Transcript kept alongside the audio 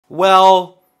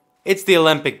Well, it's the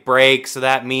Olympic break, so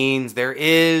that means there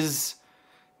is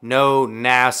no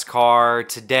NASCAR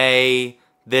today,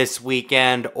 this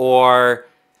weekend, or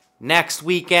next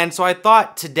weekend. So I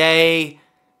thought today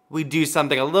we'd do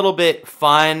something a little bit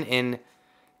fun and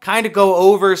kind of go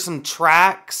over some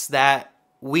tracks that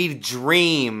we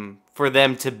dream for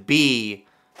them to be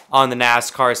on the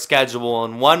NASCAR schedule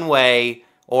in one way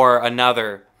or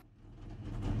another.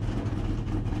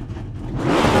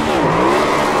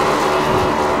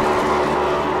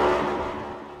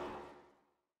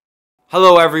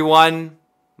 Hello everyone,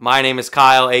 my name is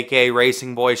Kyle, aka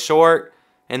Racing Boy Short,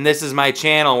 and this is my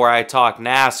channel where I talk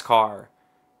NASCAR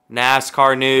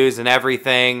news and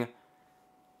everything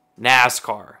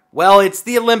NASCAR. Well, it's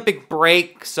the Olympic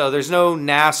break, so there's no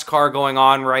NASCAR going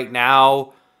on right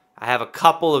now. I have a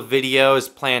couple of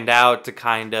videos planned out to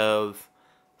kind of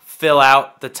fill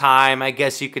out the time, I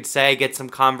guess you could say, get some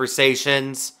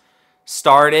conversations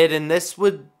started, and this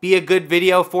would be a good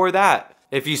video for that.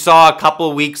 If you saw a couple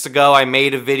of weeks ago, I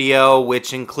made a video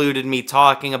which included me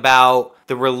talking about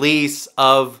the release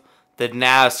of the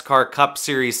NASCAR Cup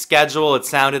Series schedule. It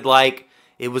sounded like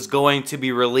it was going to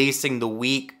be releasing the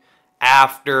week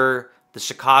after the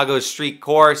Chicago Street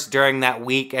Course during that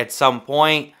week at some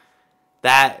point.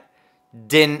 That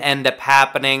didn't end up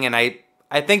happening, and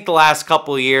I think the last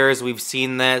couple of years we've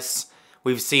seen this.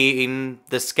 We've seen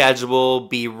the schedule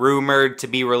be rumored to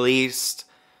be released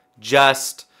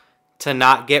just to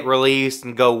not get released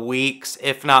and go weeks,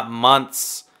 if not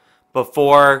months,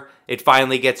 before it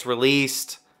finally gets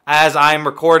released. As I'm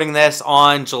recording this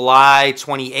on July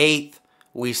 28th,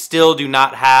 we still do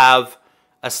not have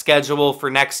a schedule for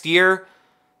next year.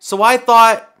 So I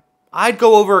thought I'd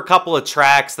go over a couple of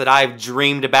tracks that I've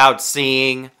dreamed about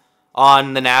seeing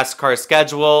on the NASCAR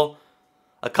schedule.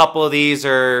 A couple of these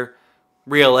are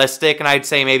realistic, and I'd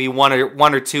say maybe one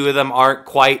or two of them aren't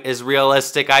quite as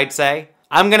realistic, I'd say.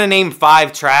 I'm going to name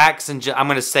 5 tracks, and I'm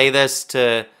going to say this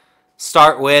to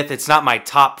start with. It's not my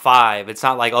top 5. It's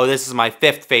not like, oh, this is my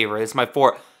 5th favorite. It's my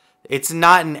 4th. It's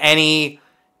not in any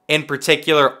in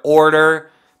particular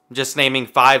order. I'm just naming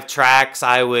 5 tracks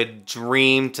I would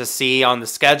dream to see on the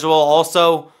schedule.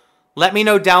 Also, let me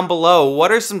know down below,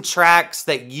 what are some tracks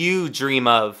that you dream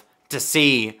of to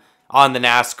see on the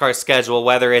NASCAR schedule,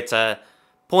 whether it's a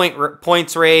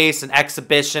points race, an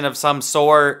exhibition of some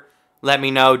sort. Let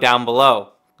me know down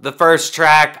below. The first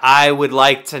track I would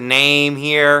like to name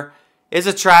here is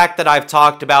a track that I've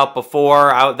talked about before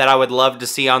that I would love to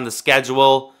see on the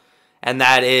schedule, and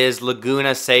that is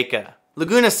Laguna Seca.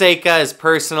 Laguna Seca is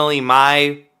personally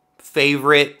my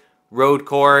favorite road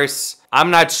course. I'm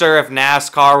not sure if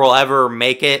NASCAR will ever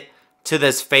make it to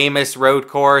this famous road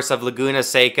course of Laguna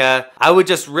Seca. I would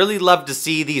just really love to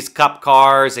see these Cup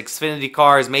cars, Xfinity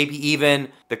cars, maybe even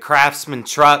the Craftsman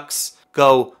trucks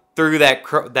go through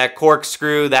that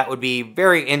corkscrew. That would be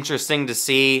very interesting to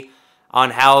see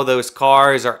on how those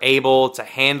cars are able to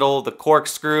handle the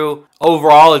corkscrew.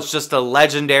 Overall, it's just a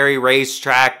legendary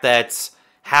racetrack that's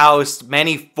housed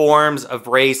many forms of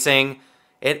racing.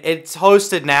 It's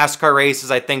hosted NASCAR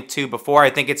races, I think, too, before. I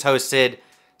think it's hosted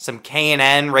some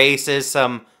K&N races,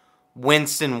 some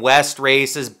Winston West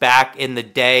races back in the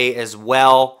day as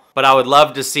well. But I would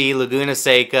love to see Laguna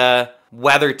Seca,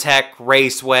 WeatherTech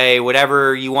Raceway,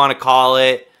 whatever you want to call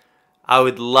it. I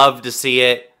would love to see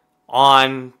it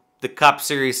on the Cup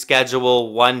Series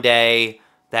schedule one day.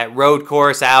 That road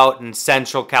course out in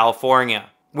Central California.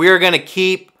 We are going to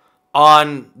keep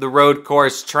on the road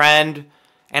course trend,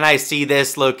 and I see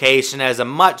this location as a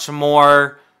much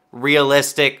more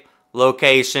realistic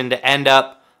location to end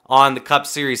up on the Cup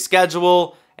Series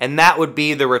schedule, and that would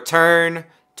be the return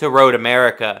to Road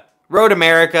America. Road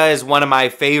America is one of my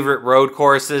favorite road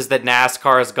courses that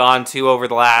NASCAR has gone to over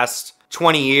the last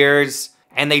 20 years,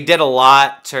 and they did a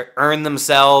lot to earn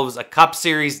themselves a Cup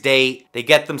Series date. They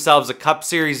get themselves a Cup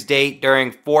Series date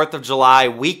during 4th of July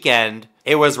weekend.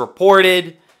 It was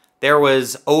reported there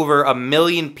was over 1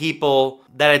 million people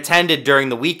that attended during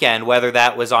the weekend, whether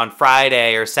that was on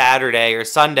Friday or Saturday or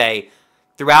Sunday.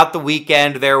 Throughout the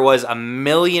weekend, there was 1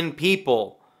 million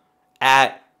people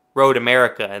at Road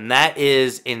America, and that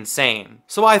is insane.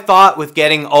 So I thought with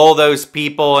getting all those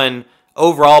people and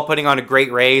overall putting on a great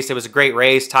race, it was a great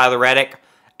race. Tyler Reddick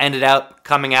ended up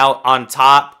coming out on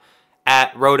top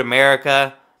at Road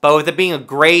America. But with it being a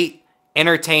great,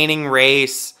 entertaining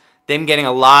race, them getting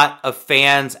a lot of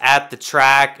fans at the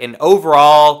track, and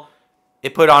overall,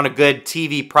 it put on a good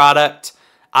TV product,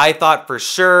 I thought for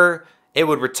sure it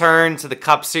would return to the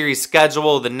Cup Series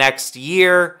schedule the next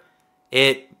year.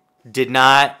 It did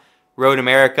not. Road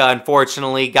America,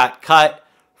 unfortunately, got cut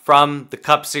from the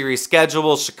Cup Series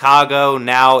schedule. Chicago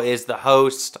now is the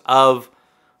host of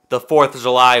the 4th of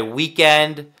July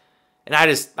weekend. And I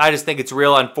just think it's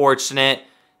real unfortunate.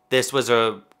 This was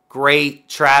a great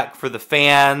track for the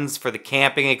fans, for the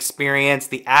camping experience,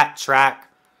 the at-track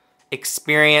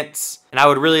experience. And I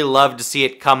would really love to see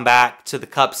it come back to the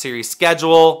Cup Series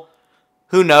schedule.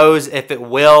 Who knows if it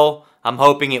will? I'm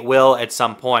hoping it will at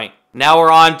some point. Now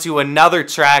we're on to another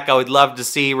track I would love to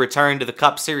see return to the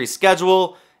Cup Series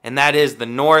schedule, and that is the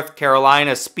North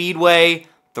Carolina Speedway,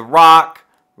 the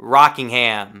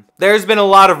Rockingham. There's been a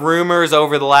lot of rumors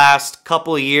over the last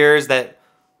couple of years that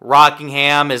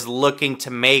Rockingham is looking to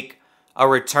make a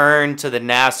return to the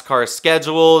NASCAR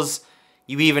schedules.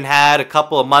 You even had a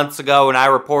couple of months ago when I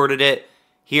reported it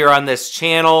here on this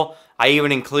channel. I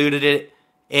even included it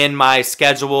in my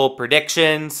schedule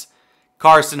predictions.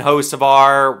 Carson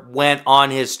Hocevar went on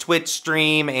his Twitch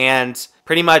stream and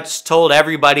pretty much told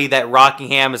everybody that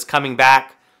Rockingham is coming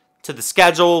back to the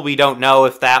schedule. We don't know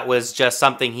if that was just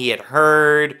something he had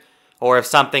heard, or if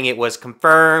something it was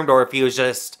confirmed, or if he was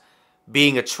just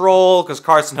being a troll, because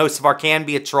Carson Hocevar can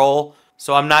be a troll.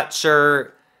 So I'm not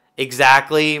sure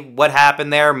exactly what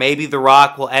happened there. Maybe The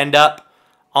Rock will end up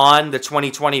on the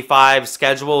 2025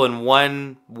 schedule in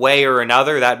one way or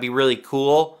another. That'd be really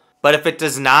cool. But if it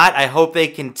does not, I hope they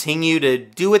continue to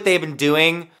do what they've been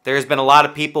doing. There's been a lot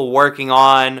of people working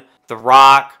on The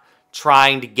Rock,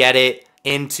 trying to get it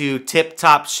into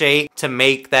tip-top shape to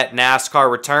make that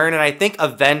NASCAR return. And I think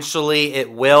eventually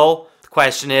it will. The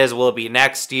question is, will it be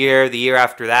next year, the year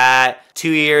after that,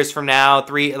 2 years from now,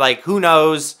 3? Like, who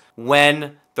knows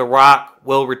when The Rock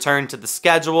will return to the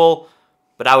schedule.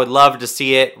 But I would love to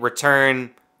see it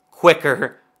return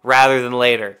quicker rather than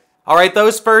later. All right,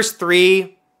 those first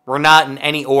 3 were not in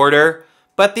any order,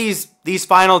 but these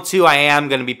final 2 I am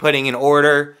going to be putting in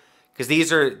order, because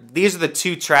these are the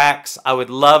 2 tracks I would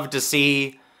love to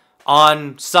see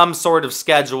on some sort of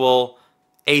schedule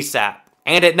ASAP.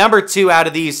 And at number 2 out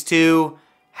of these 2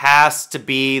 has to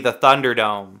be the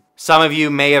Thunderdome. Some of you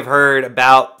may have heard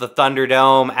about the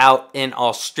Thunderdome out in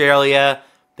Australia.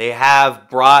 They have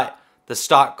brought the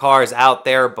stock cars out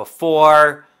there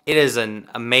before. It is an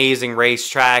amazing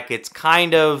racetrack. It's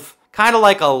kind of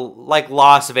like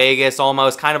Las Vegas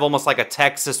almost, almost like a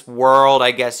Texas World,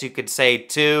 I guess you could say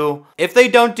too. If they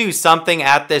don't do something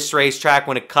at this racetrack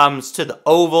when it comes to the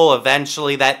oval,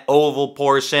 eventually that oval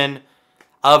portion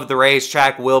of the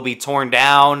racetrack will be torn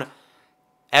down.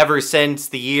 Ever since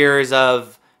the years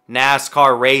of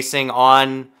NASCAR racing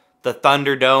on the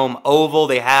Thunderdome oval,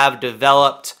 they have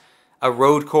developed a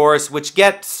road course which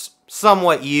gets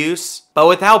somewhat use. But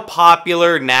with how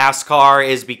popular NASCAR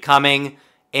is becoming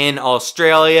in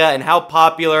Australia, and how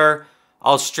popular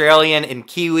Australian and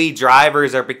Kiwi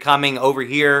drivers are becoming over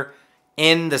here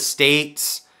in the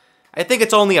States, I think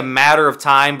it's only a matter of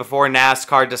time before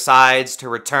NASCAR decides to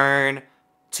return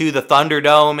to the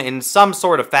Thunderdome in some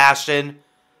sort of fashion,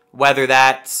 whether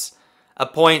that's a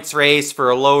points race for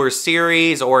a lower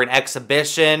series or an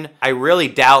exhibition. I really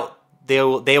doubt they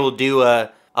will do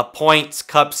a points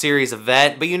Cup Series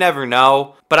event, but you never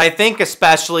know. But I think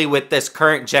especially with this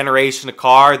current generation of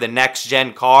car, the next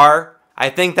gen car, I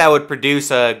think that would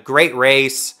produce a great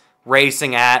race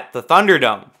racing at the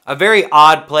Thunderdome. A very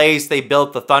odd place they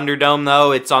built the Thunderdome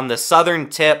though. It's on the southern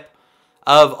tip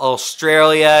of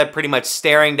Australia, pretty much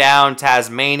staring down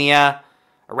Tasmania,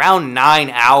 around 9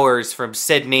 hours from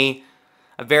Sydney.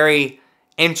 A very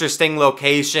interesting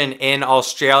location in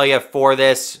Australia for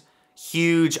this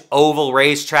huge oval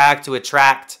racetrack to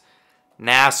attract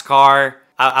NASCAR.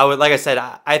 I would, like I said,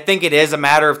 I think it is a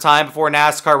matter of time before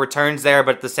NASCAR returns there,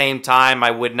 but at the same time, I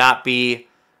would not be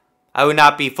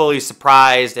fully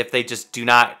surprised if they just do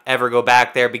not ever go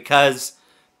back there, because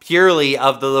purely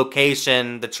of the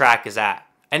location the track is at.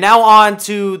 And now on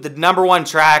to the number 1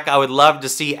 track I would love to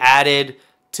see added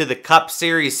to the Cup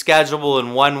Series schedule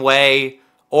in one way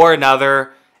or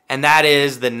another, and that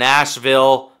is the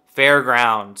Nashville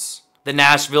Fairgrounds. The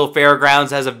Nashville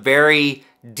Fairgrounds has a very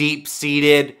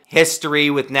deep-seated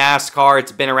history with NASCAR.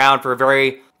 It's been around for a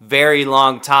very, very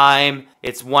long time.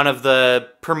 It's one of the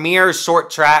premier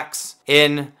short tracks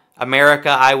in America,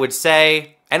 I would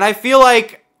say. And I feel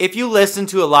like if you listen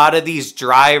to a lot of these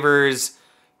drivers'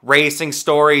 racing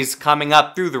stories coming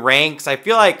up through the ranks, I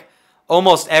feel like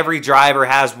almost every driver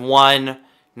has one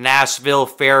Nashville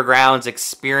Fairgrounds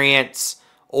experience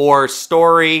or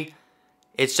story.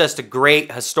 It's just a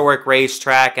great historic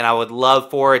racetrack, and I would love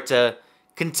for it to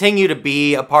continue to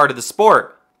be a part of the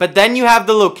sport. But then you have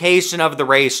the location of the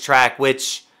racetrack,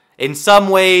 which in some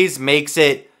ways makes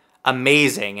it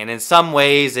amazing, and in some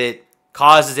ways it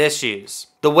causes issues.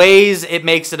 The ways it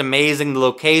makes it amazing, the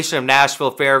location of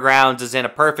Nashville Fairgrounds is in a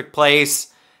perfect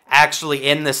place, actually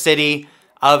in the city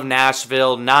of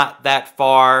Nashville, not that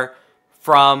far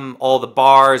from all the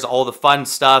bars, all the fun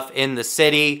stuff in the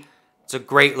city. It's a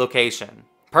great location.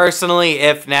 Personally,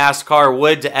 if NASCAR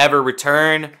would to ever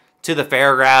return to the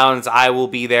fairgrounds, I will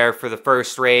be there for the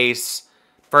first race.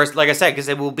 First, like I said, because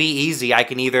it will be easy. I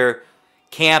can either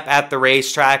camp at the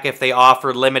racetrack if they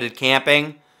offer limited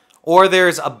camping, or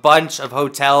there's a bunch of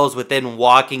hotels within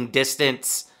walking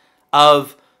distance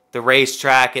of the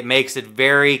racetrack. It makes it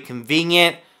very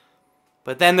convenient,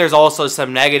 but then there's also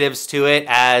some negatives to it,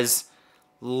 as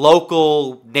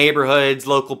local neighborhoods,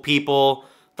 local people,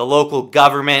 the local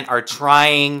government are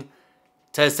trying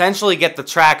to essentially get the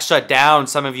track shut down.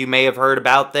 Some of you may have heard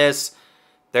about this.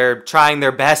 They're trying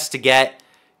their best to get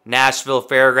Nashville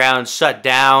Fairgrounds shut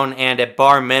down and, at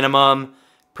bar minimum,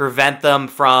 prevent them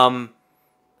from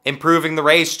improving the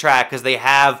racetrack, because they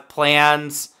have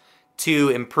plans to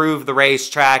improve the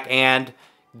racetrack and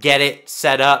get it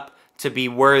set up to be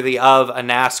worthy of a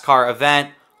NASCAR event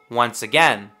once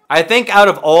again. I think out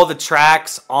of all the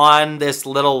tracks on this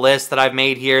little list that I've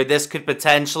made here, this could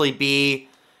potentially be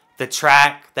the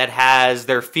track that has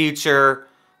their future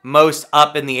most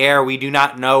up in the air. We do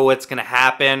not know what's going to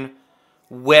happen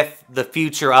with the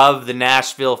future of the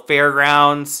Nashville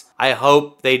Fairgrounds. I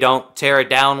hope they don't tear it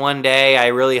down one day. I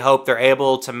really hope they're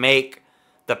able to make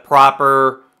the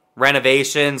proper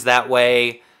renovations. That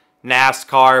way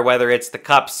NASCAR, whether it's the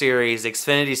Cup Series,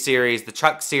 Xfinity Series, the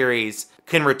Truck Series,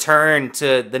 can return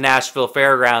to the Nashville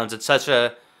Fairgrounds. It's such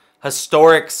a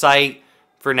historic site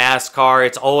for NASCAR.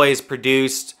 It's always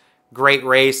produced great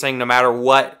racing, no matter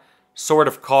what sort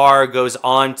of car goes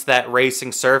onto that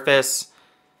racing surface.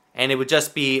 And it would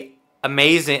just be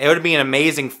amazing. It would be an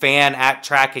amazing fan at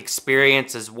track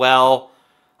experience as well.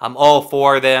 I'm all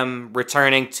for them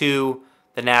returning to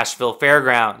the Nashville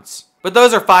Fairgrounds. But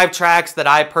those are 5 tracks that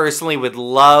I personally would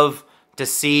love to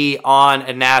see on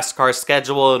a NASCAR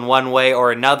schedule in one way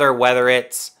or another, whether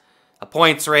it's a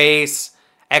points race,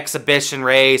 exhibition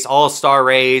race, all-star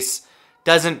race.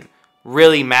 Doesn't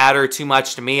really matter too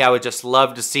much to me. I would just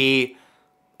love to see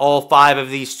all 5 of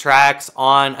these tracks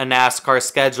on a NASCAR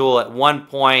schedule at one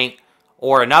point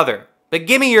or another. But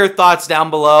give me your thoughts down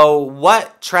below.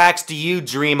 What tracks do you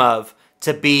dream of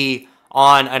to be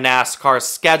on a NASCAR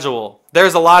schedule?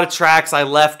 There's a lot of tracks I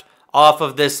left off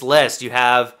of this list. You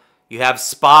have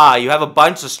Spa. You have a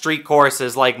bunch of street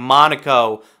courses like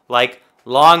Monaco, like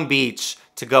Long Beach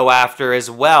to go after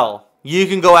as well. You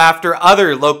can go after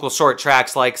other local short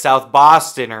tracks like South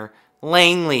Boston or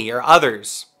Langley or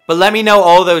others. But let me know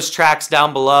all those tracks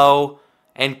down below,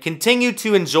 and continue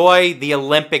to enjoy the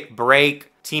Olympic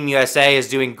break. Team USA is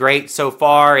doing great so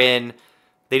far, and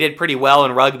they did pretty well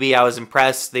in rugby. I was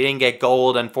impressed. They didn't get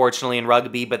gold, unfortunately, in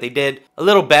rugby, but they did a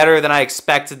little better than I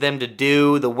expected them to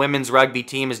do. The women's rugby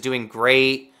team is doing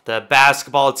great. The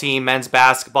basketball team, men's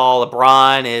basketball,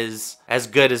 LeBron is as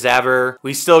good as ever.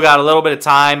 We still got a little bit of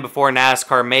time before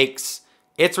NASCAR makes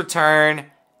its return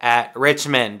at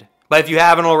Richmond. But if you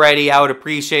haven't already, I would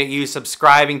appreciate you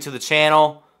subscribing to the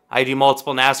channel. I do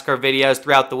multiple NASCAR videos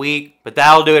throughout the week, but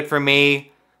that'll do it for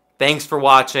me. Thanks for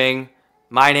watching.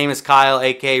 My name is Kyle,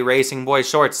 aka Racing Boy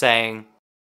Short, saying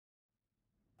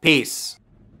peace.